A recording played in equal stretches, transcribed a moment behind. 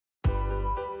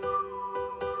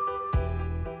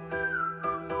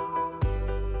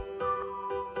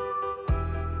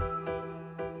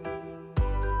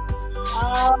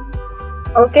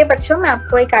Okay बच्चों, मैं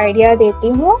आपको एक आइडिया देती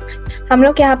हूँ। हम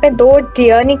लोग यहाँ पे 2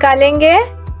 डियर निकालेंगे।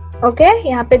 ओके,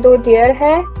 यहाँ पे 2 डियर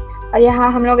है और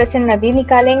यहाँ हम लोग ऐसे नदी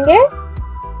निकालेंगे।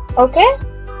 ओके,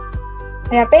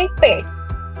 यहाँ पे एक पेड़।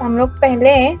 हम लोग पहले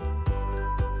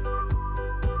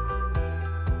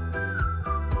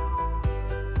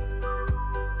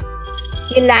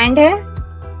ये लैंड है,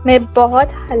 मैं बहुत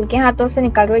हल्के हाथों से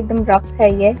निकाल रही हूँ, एकदम रफ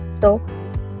है ये। सो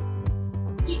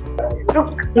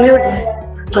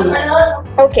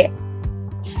ओके,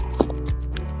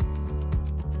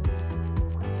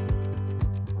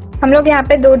 हम लोग यहाँ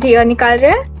पे 2 डियर निकाल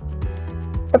रहे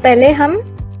हैं। तो पहले हम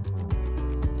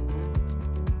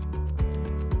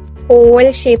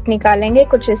ओवल शेप निकालेंगे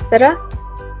कुछ इस तरह।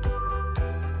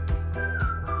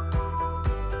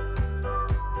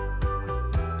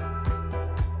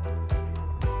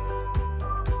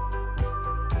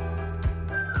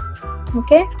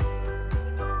 ओके,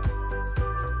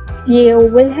 ये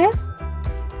ओवल है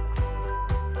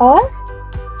और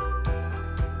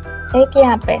एक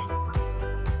यहाँ पे।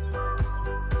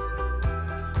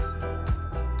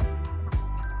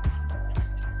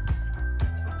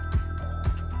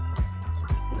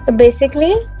 तो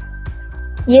बेसिकली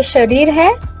ये शरीर है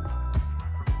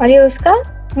और ये उसका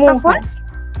मुंह है।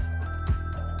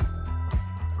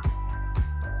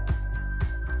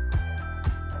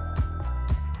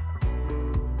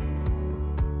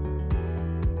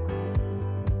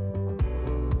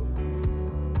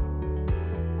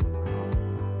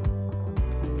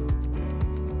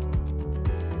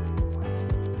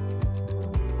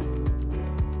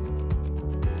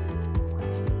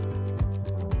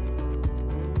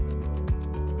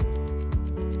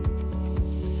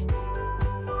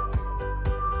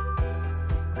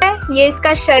 ये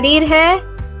इसका शरीर है,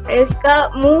 इसका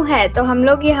मुंह है। तो हम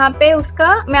लोग यहाँ पे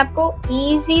उसका, मैं आपको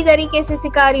इजी तरीके से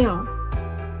सिखा रही हूँ।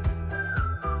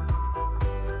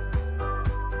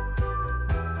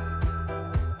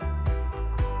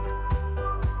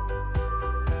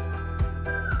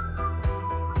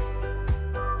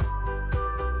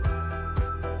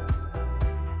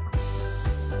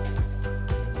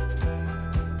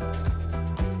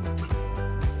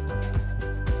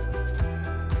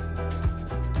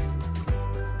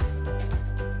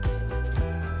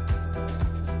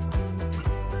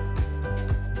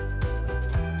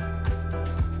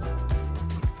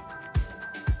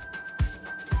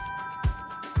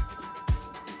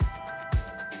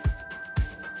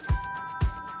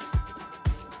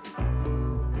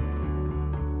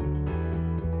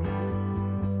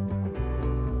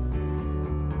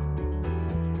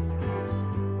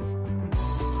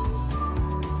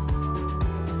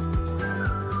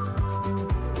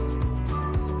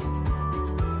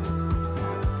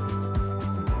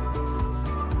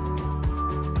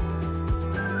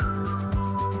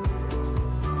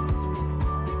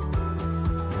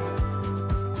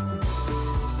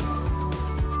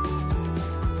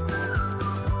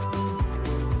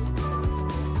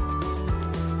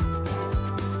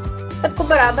 सबको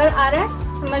बराबर आ रहा है,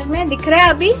 समझ में दिख रहा है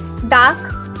अभी डार्क?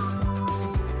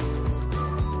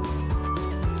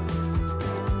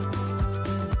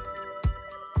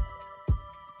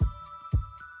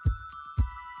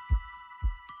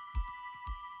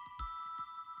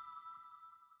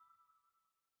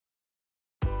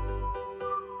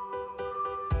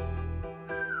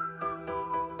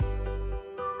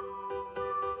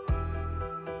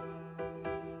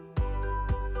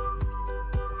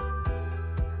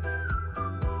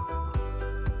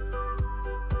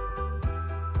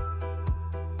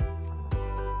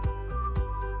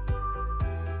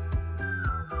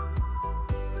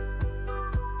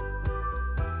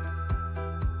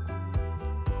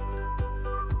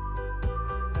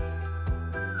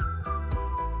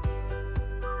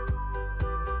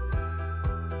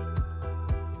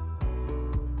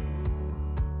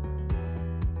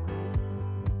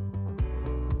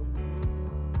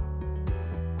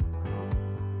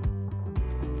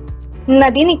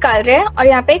 नदी निकाल रहे हैं और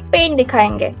यहाँ पे एक पेड़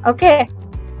दिखाएंगे। ओके,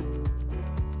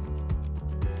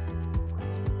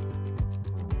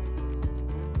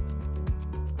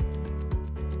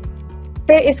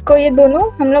 फिर इसको ये दोनों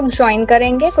हम लोग ज्वाइन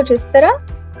करेंगे कुछ इस तरह।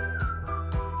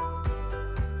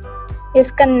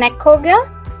 इसका नेक हो गया।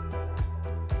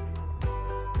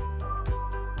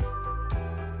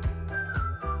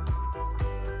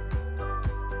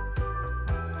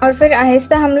 और फिर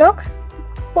आहिस्ता हम लोग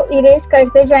को इरेज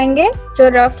करते जाएंगे जो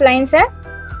रफ लाइंस है।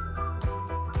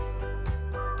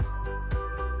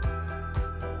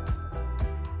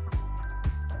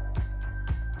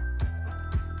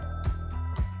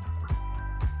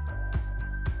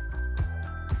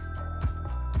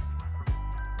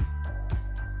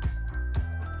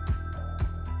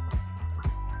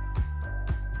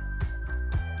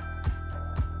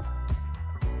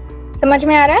 समझ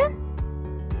में आ रहा है?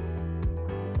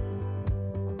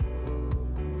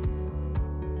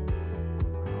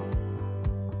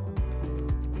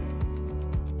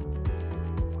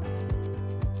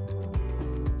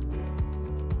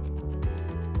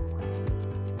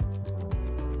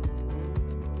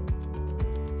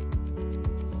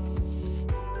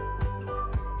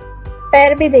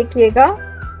 पैर भी देखिएगा,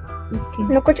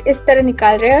 हम लोग कुछ इस तरह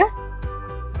निकाल रहे हैं।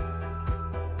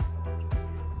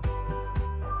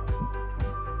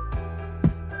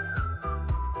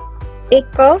 एक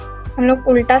कर्व हम लोग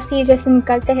उल्टा सी जैसे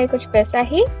निकालते हैं, कुछ वैसा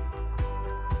ही।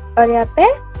 और यहाँ पे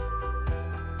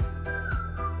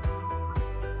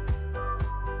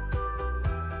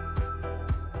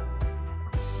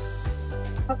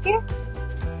ओके,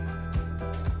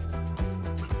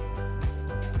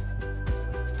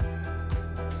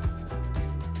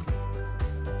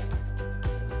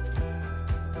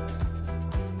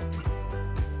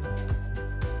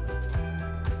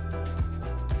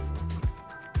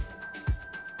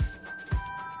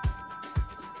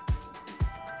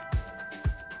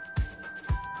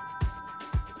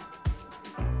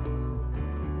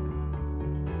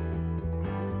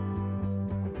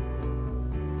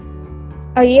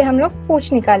 और ये हम लोग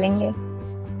पूंछ निकालेंगे।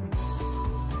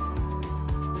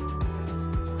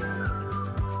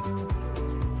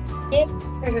 ये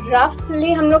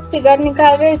रफली हम लोग फिगर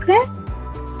निकाल रहे थे।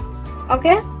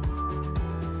 ओके,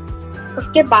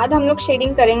 उसके बाद हम लोग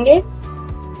शेडिंग करेंगे।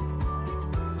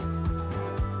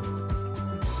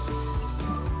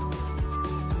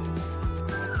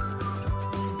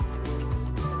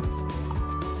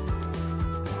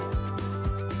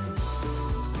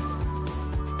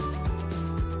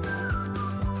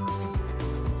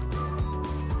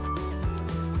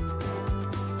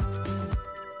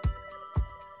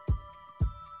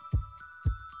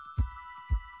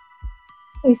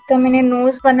 इसका मैंने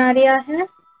नोज बना दिया है,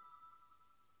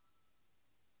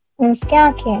 उसके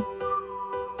आंखें।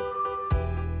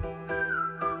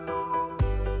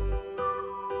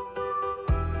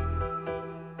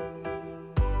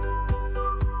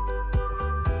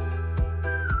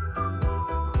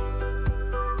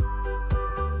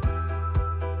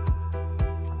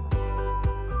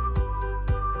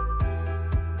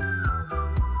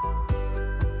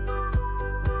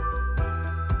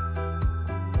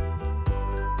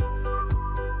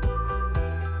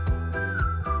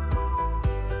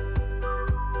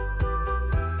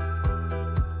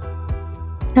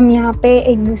 हम यहाँ पे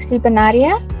एक दूसरी बना रहे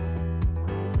हैं।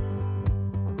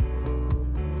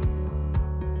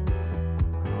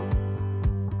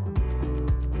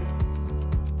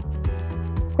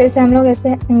 फिर से हम लोग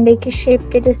ऐसे अंडे की शेप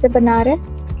के जैसे बना रहे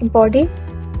हैं उसकी बॉडी।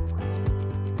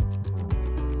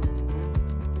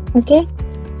 ओके,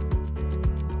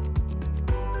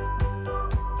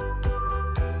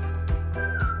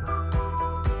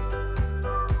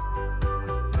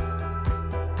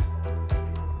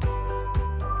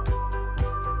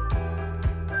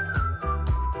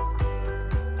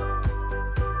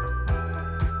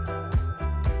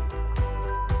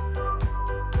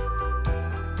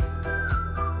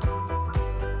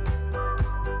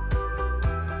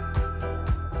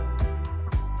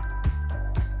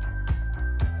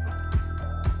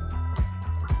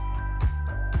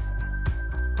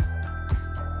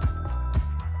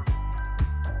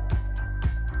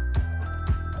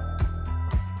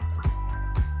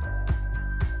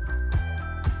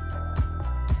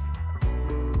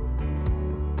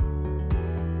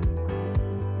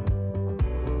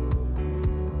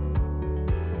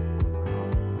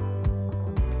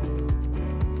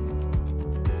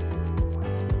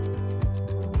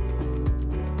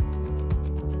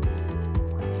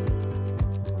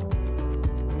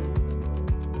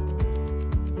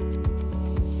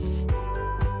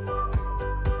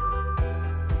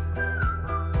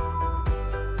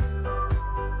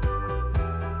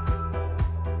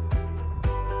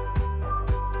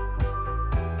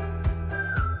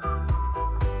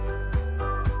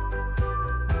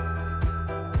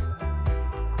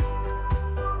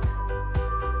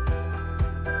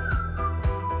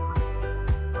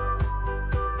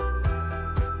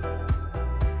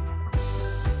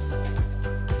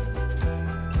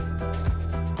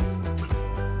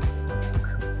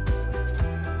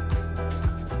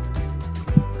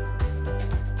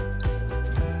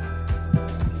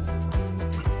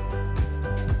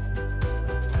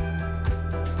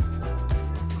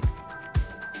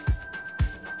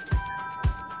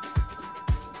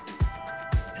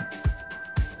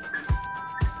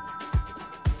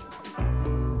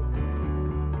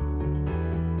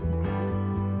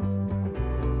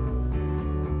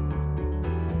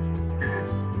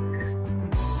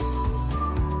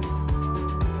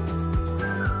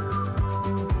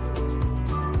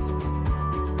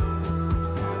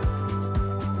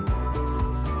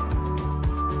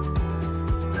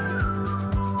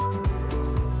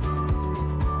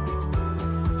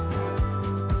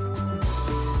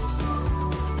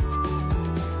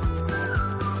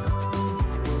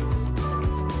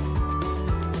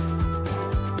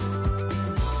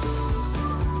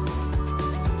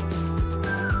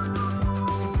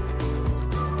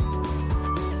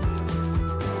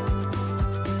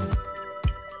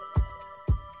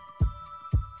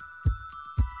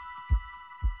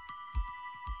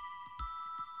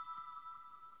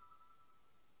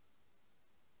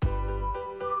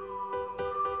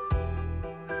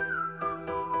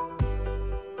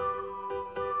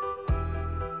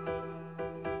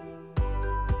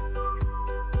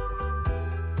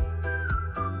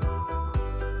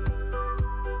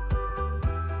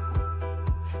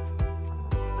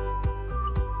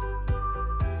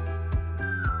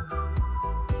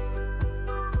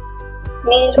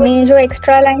 मैं जो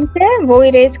एक्स्ट्रा लाइन्स है वो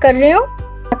इरेज कर रही हूँ।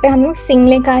 यहाँ पे हम लोग सिंग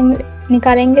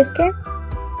निकालेंगे इसके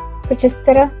कुछ इस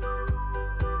तरह।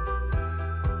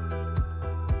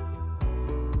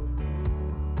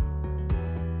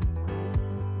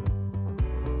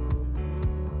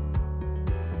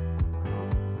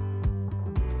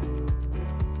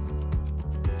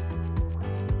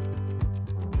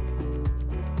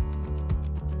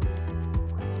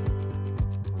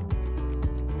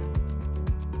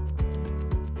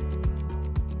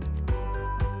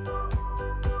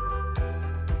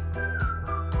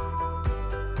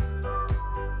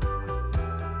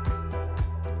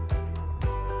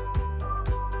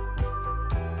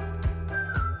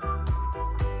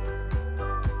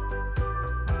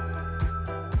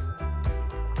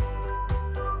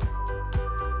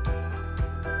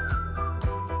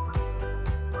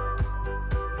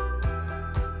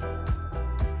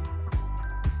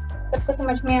 सबको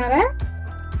समझ में आ रहा है?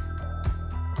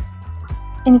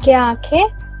 इनके आंखें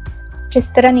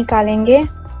किस तरह निकालेंगे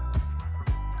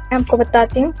मैं आपको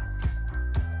बताती हूँ।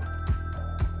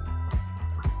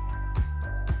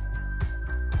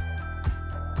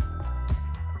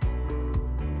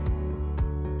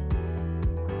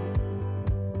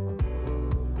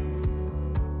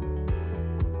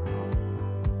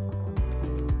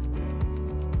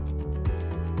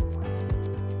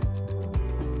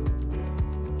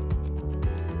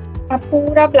 आप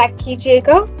पूरा ब्लैक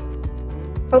कीजिएगा,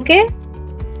 ओके?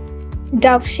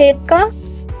 डव शेप का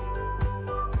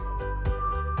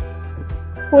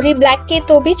पूरी ब्लैक की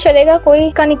तो भी चलेगा,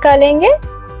 कोई का निकालेंगे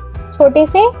छोटे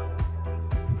से।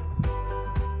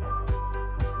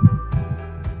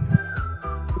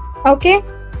 ओके,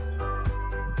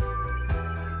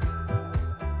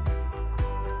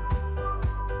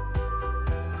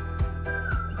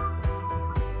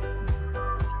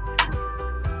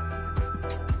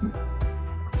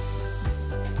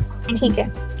 ठीक है।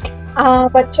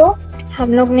 बच्चों,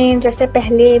 हम लोग ने जैसे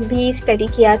पहले भी स्टडी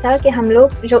किया था कि हम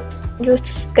लोग जो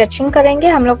स्केचिंग करेंगे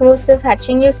हम लोग वो सिर्फ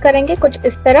हैचिंग यूज करेंगे कुछ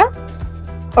इस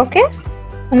तरह। ओके,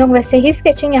 हम लोग वैसे ही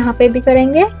स्केचिंग यहाँ पे भी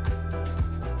करेंगे।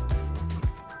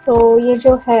 तो ये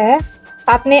जो है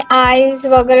आपने आईज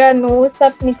वगैरह नोज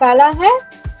सब निकाला है,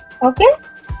 ओके?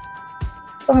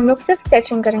 तो हम लोग सिर्फ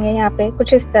स्केचिंग करेंगे यहाँ पे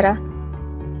कुछ इस तरह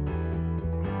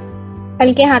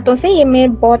हल्के हाथों से। ये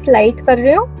मैं बहुत लाइट कर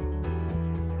रही हूँ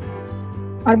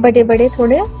और बड़े बड़े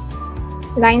थोड़े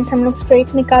लाइंस हम लोग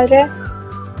स्ट्रेट निकाल रहे हैं।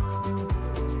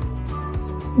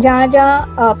 जहाँ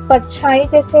जहाँ परछाई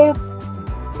जैसे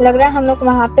लग रहा है हम लोग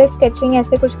वहां पे स्केचिंग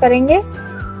ऐसे कुछ करेंगे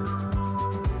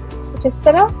कुछ इस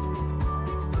तरह।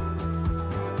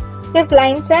 सिर्फ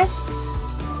लाइंस है।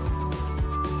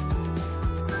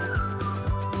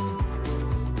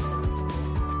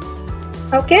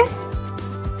 ओके,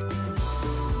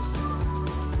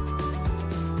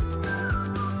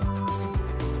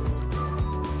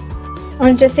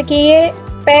 और जैसे कि ये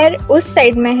पैर उस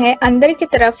साइड में है, अंदर की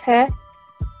तरफ है,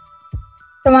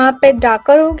 तो वहां पे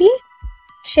डार्कर होगी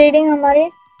शेडिंग हमारी।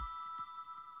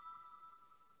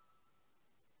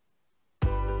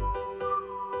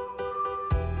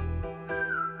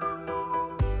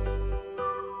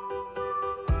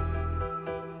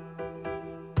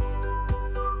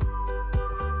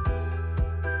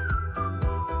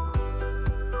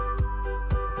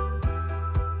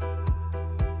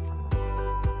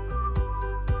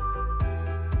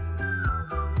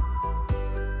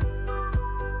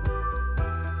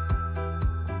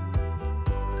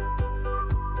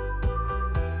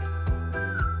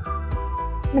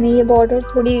 मैंने ये बॉर्डर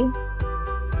थोड़ी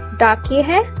डार्क की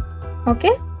है, ओके?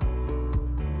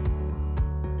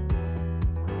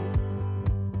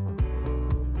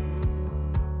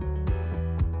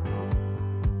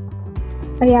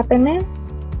 और यहाँ पे मैं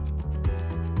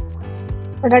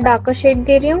थोड़ा डार्कर शेड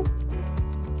दे रही हूँ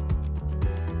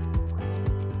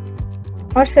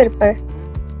और सिर पर।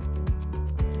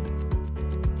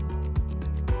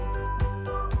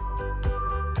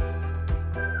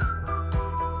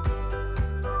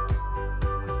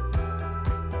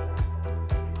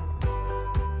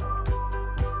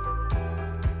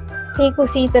 ठीक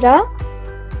उसी तरह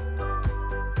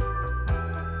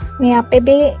मैं यहाँ पे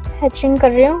भी हैचिंग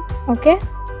कर रही हूँ, ओके?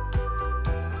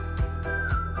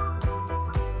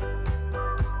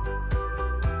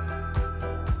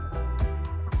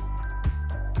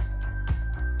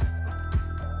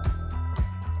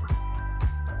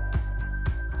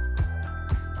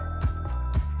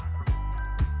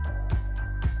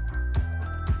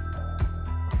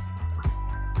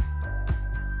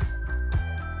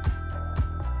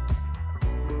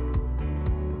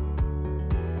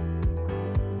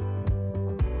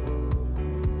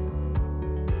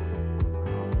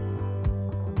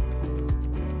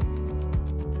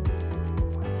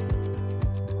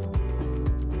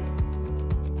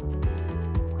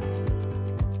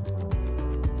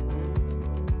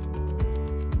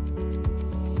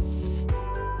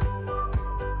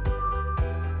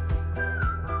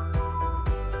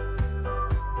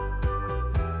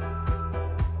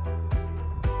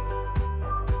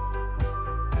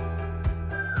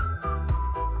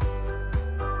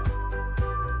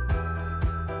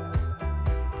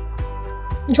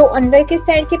 जो अंदर के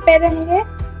साइड के पैर रहेंगे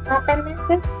वहाँ पे मैं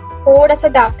सिर्फ थोड़ा सा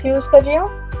डार्क यूज कर रही हूँ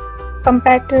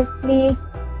कंपैरेटिवली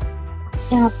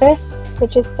यहाँ पे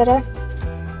कुछ इस तरह।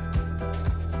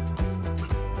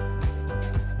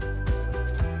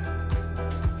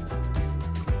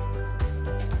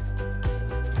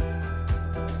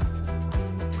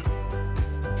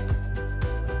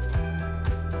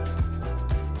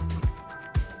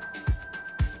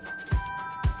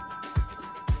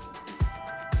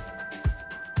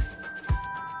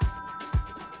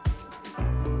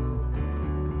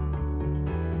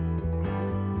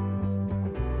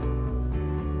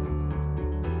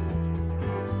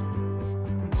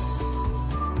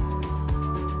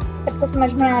 सबको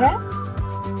समझ में आ रहा है?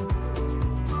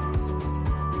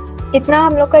 इतना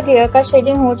हम लोग का डियर का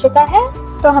शेडिंग हो चुका है,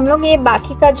 तो हम लोग ये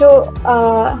बाकी का जो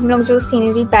हम लोग जो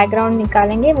सीनरी बैकग्राउंड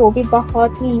निकालेंगे वो भी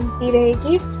बहुत ही इजी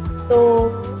रहेगी। तो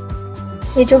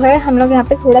ये जो है हम लोग यहाँ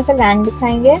पे थोड़ा सा लैंड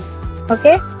दिखाएंगे।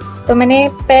 ओके, तो मैंने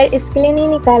पैर इसके लिए नहीं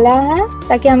निकाला है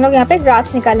ताकि हम लोग यहाँ पे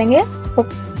ग्रास निकालेंगे।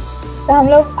 तो हम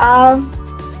लोग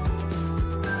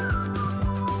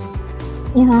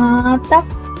यहाँ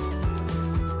तक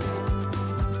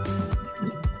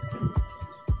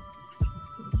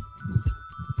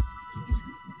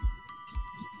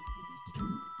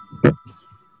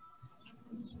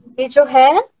ये जो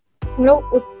है हम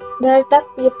लोग उधर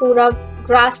तक ये पूरा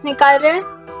ग्रास निकाल रहे हैं।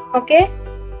 ओके,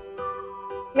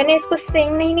 मैंने इसको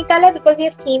सेम नहीं निकाला बिकॉज ये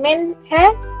फीमेल है,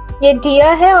 ये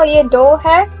डियर है और ये डो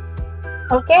है।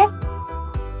 ओके,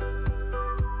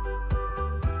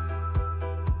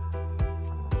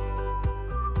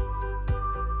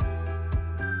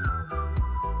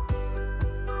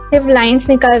 सिर्फ लाइंस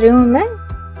निकाल रही हूँ मैं।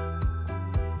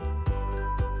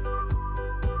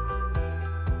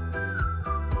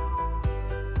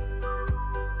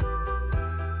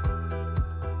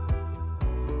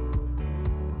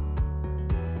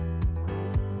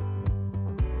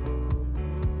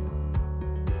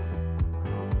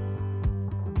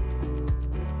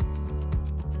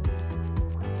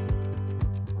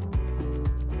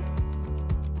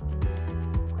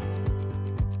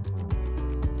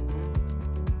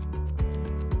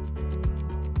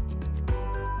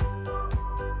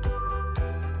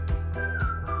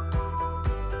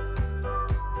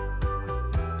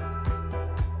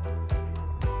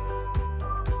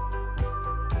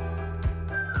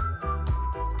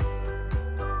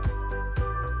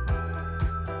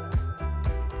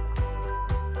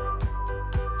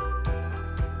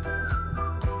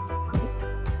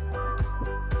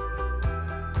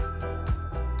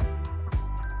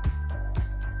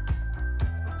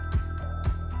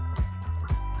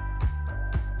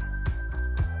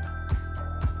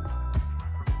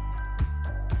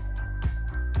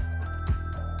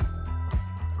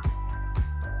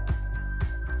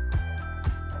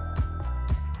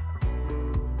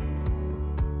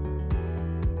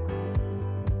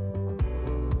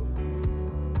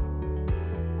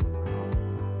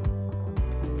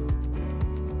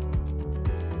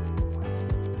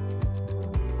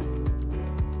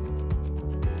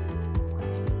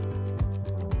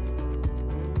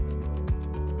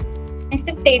 मैं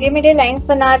सिर्फ टेढ़े मेढ़े लाइंस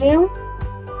बना रही हूँ।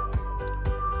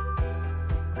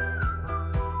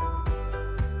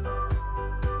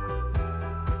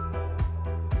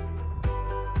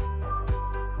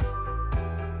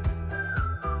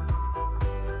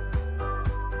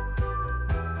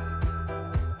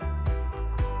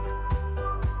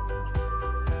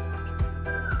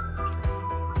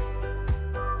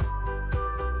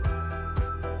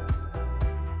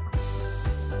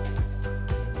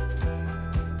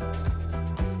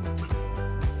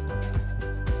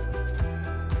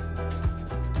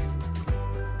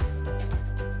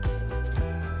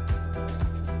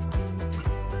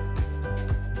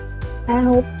 आई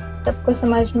होप सबको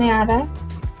समझ में आ रहा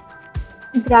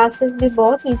है। ग्रासेस भी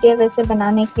बहुत ईजी है वैसे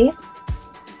बनाने के लिए।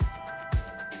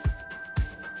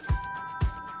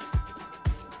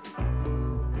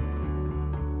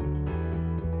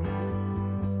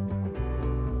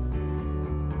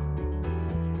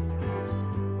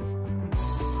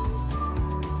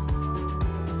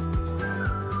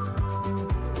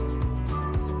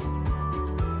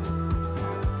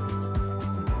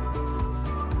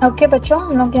 ओके बच्चों,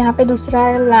 हम लोग यहाँ पे दूसरा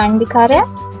लैंड दिखा रहे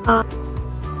हैं।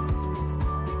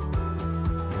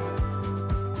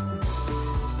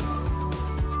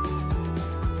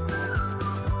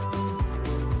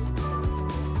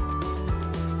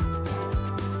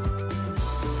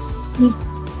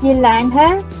 ये लैंड है।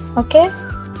 ओके,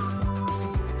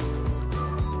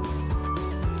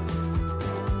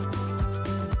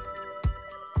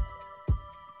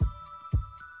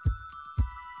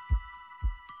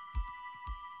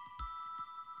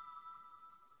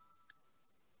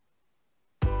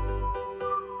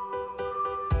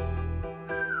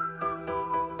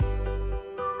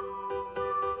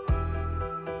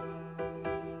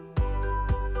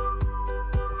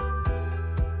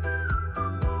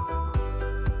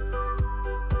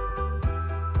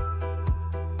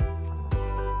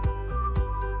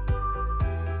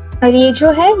 और ये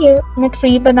जो है ये मैं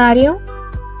ट्री बना रही हूँ।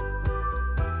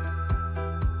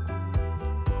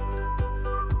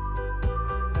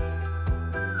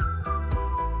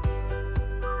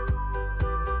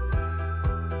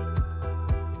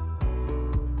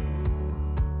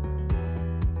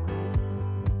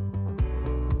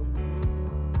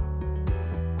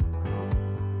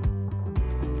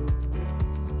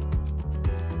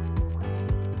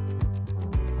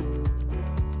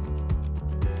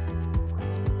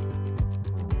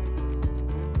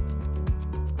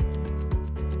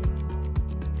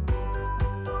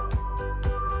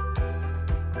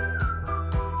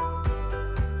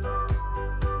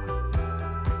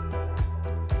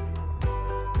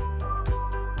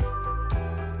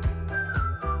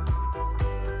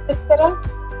 इस तरह।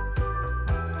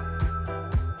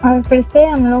 और फिर से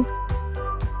हम लोग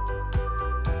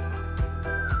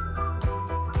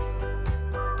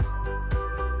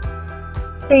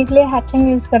ट्री के लिए हैचिंग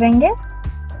यूज करेंगे।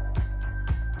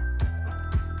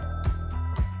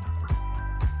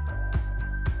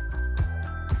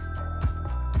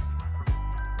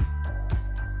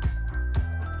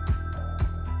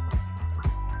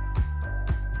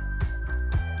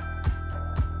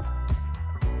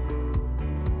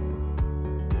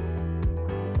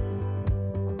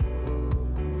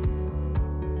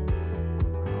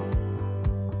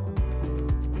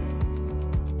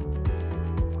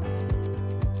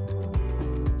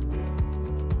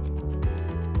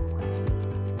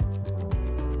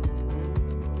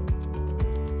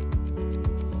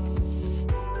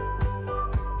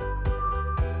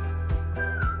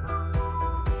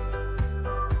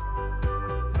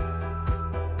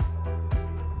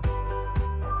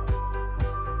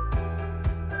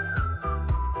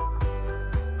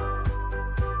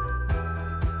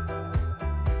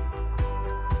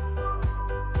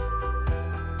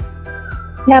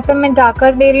 यहाँ पर मैं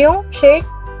डार्कर दे रही हूँ शेड।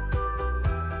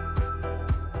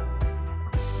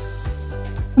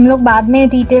 हम लोग बाद में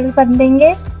डिटेल कर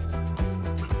देंगे।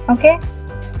 ओके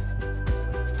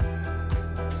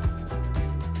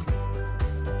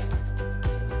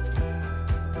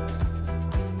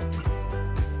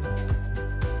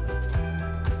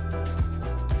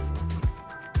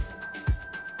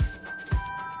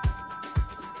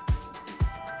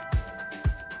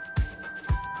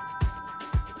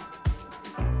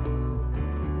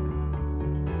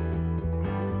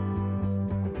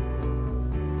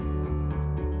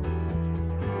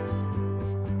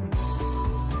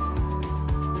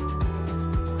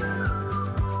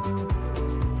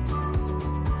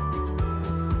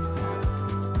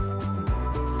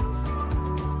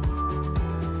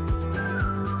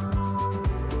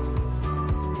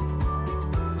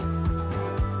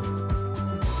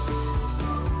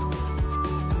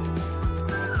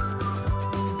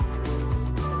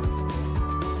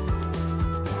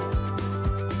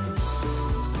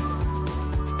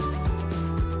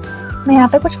मैं यहाँ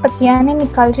पे कुछ पत्तियां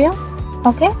निकाल रही हूँ।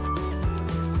 ओके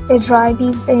फिर ड्राई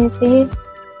लीव्स ऐसे।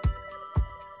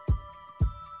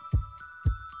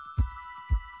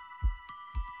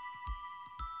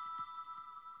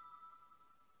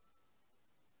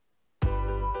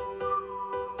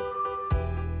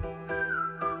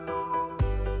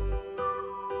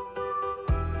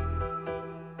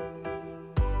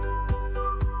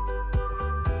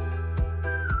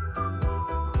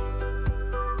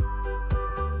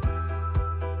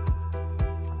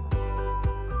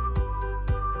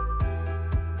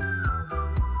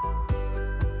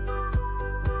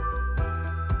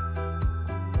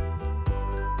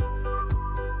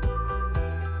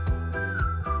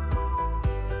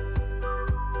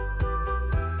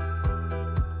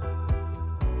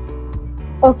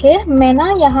 ओके मैं ना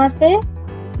यहाँ से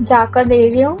जाकर दे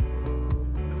रही हूँ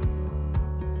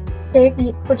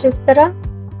कुछ इस तरह।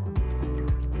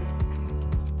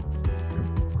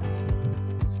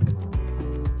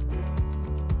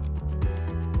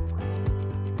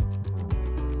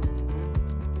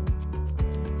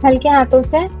 हल्के हाथों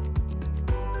से।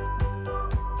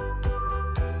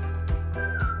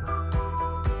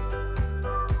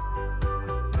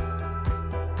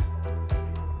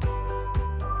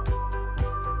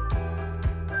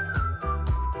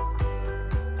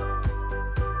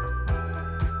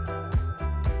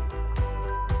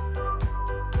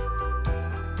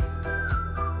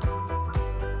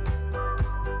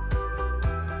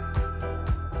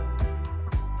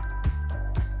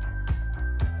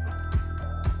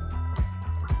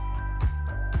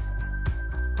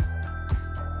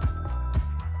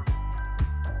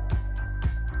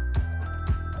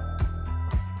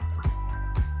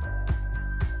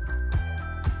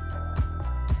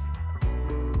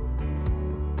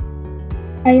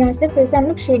 और यहाँ से फिर से हम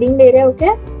लोग शेडिंग दे रहे हैं। ओके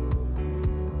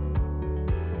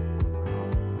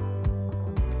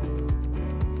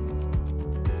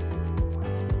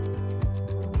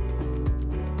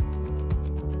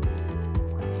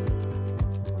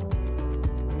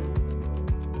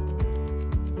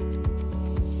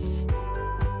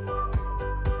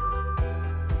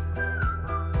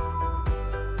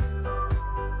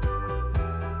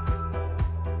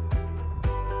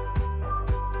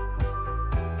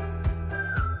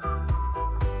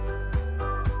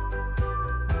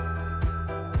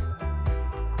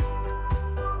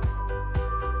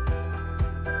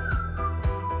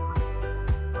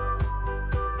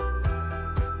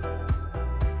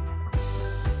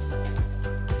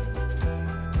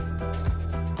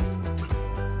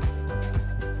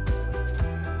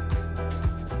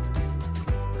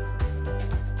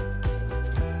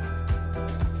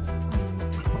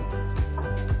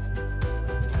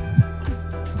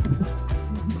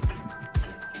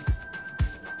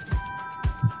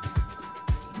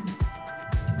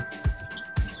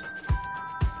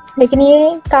लेकिन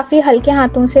ये काफी हल्के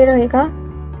हाथों से रहेगा।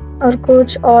 और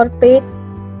कुछ और पे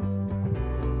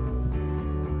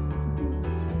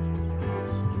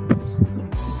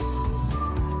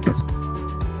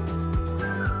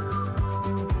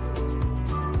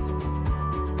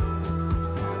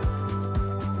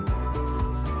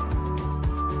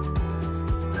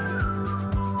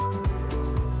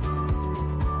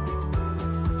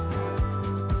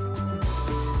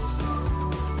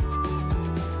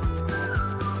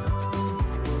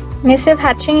मैं सिर्फ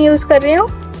हैचिंग यूज कर रही हूँ।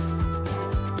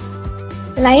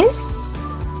 लाइंस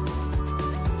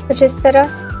कुछ इस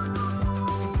तरह।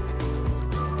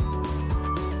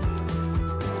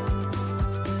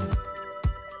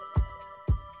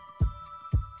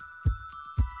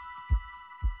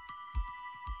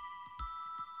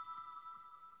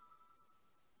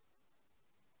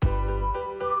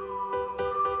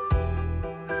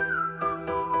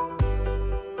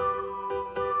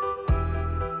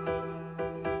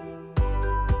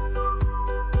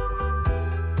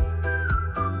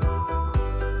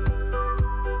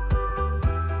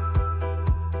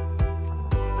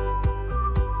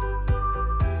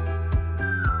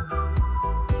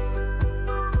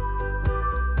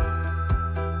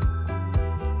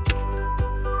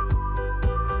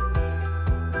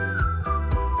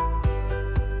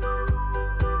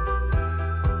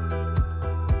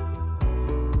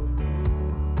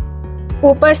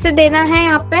 ऊपर से देना है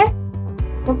यहाँ पे।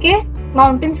 ओके,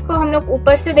 माउंटेन्स को हम लोग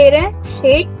ऊपर से दे रहे हैं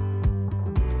शेड।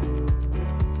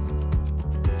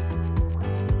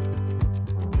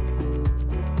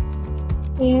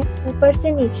 ये ऊपर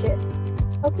से नीचे।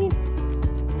 ओके,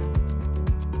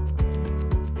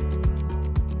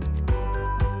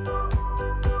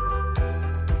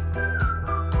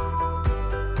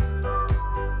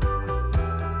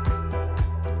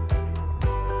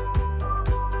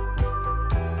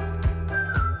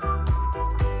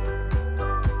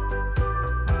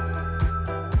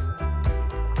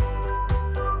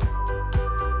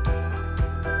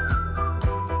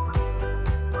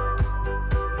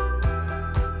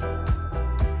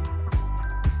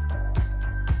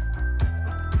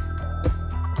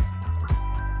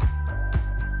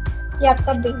 ये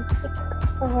आपका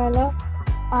बेसिक वाला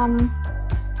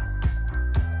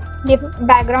ये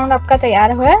बैकग्राउंड आपका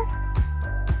तैयार हुआ है।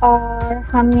 और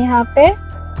हम यहाँ पे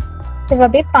सिर्फ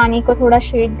अभी पानी को थोड़ा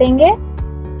शेड देंगे।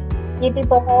 ये भी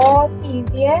बहुत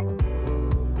इजी है।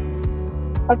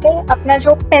 ओके, अपना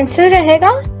जो पेंसिल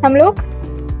रहेगा हम लोग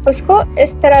उसको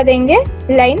इस तरह देंगे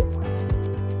लाइन,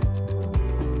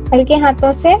 हल्के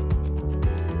हाथों से।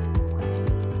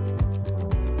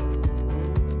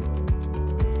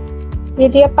 ये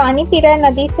जी अब पानी पी रहा है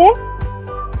नदी से,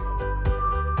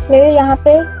 इसलिए यहाँ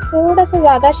पे थोड़ा सा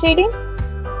ज्यादा शेडिंग।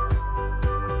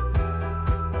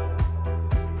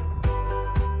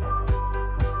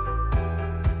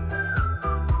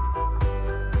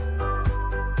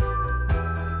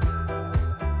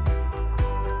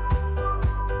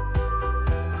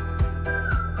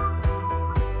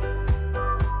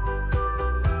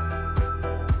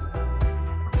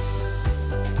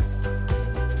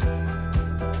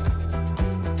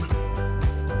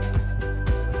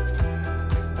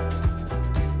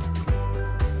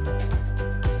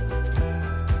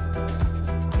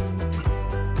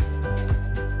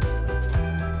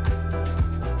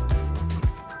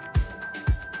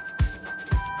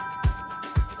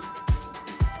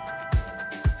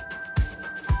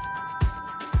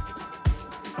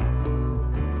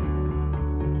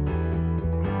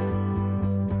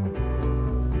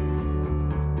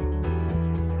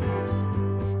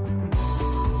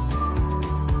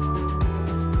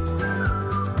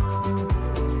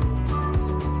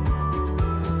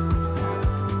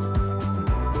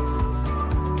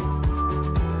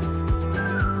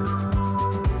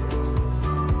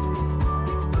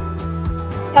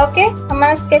 ओके,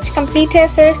 हमारा स्केच कंप्लीट है।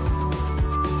 फिर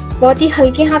बहुत ही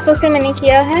हल्के हाथों से मैंने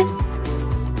किया है।